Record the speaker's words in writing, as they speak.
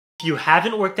If you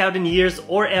haven't worked out in years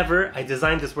or ever, I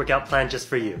designed this workout plan just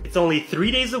for you. It's only 3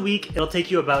 days a week, it'll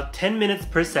take you about 10 minutes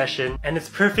per session, and it's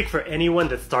perfect for anyone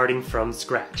that's starting from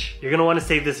scratch. You're gonna wanna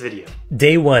save this video.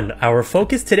 Day 1, our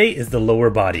focus today is the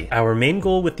lower body. Our main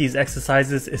goal with these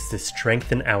exercises is to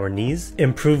strengthen our knees,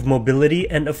 improve mobility,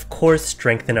 and of course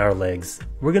strengthen our legs.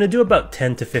 We're gonna do about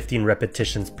 10 to 15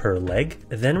 repetitions per leg,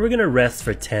 then we're gonna rest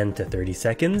for 10 to 30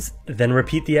 seconds, then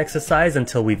repeat the exercise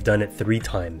until we've done it 3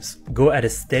 times. Go at a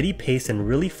steady pace and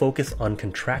really focus on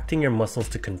contracting your muscles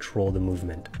to control the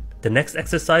movement. The next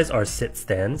exercise are sit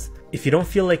stands. If you don't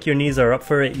feel like your knees are up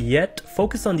for it yet,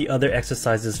 focus on the other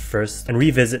exercises first and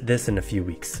revisit this in a few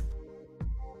weeks.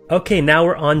 Okay, now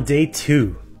we're on day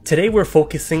 2. Today we're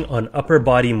focusing on upper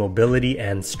body mobility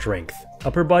and strength.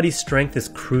 Upper body strength is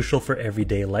crucial for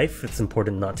everyday life. It's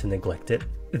important not to neglect it.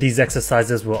 These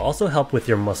exercises will also help with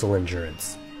your muscle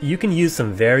endurance. You can use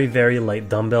some very light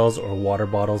dumbbells or water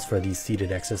bottles for these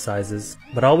seated exercises,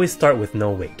 but always start with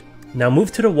no weight. Now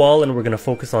move to the wall and we're going to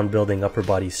focus on building upper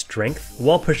body strength.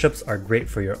 Wall push-ups are great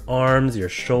for your arms, your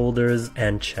shoulders,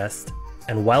 and chest.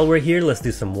 And while we're here, let's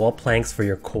do some wall planks for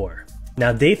your core.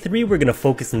 Now day 3, we're going to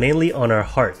focus mainly on our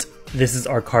heart. This is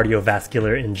our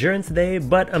cardiovascular endurance day,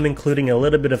 but I'm including a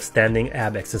little bit of standing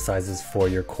ab exercises for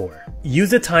your core.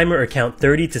 Use a timer or count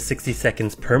 30 to 60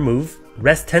 seconds per move.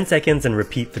 Rest 10 seconds and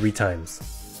repeat 3 times.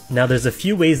 Now there's a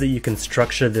few ways that you can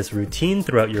structure this routine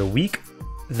throughout your week.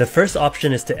 The first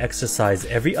option is to exercise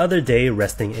every other day,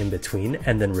 resting in between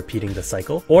and then repeating the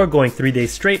cycle, or going 3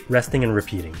 days straight, resting and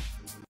repeating.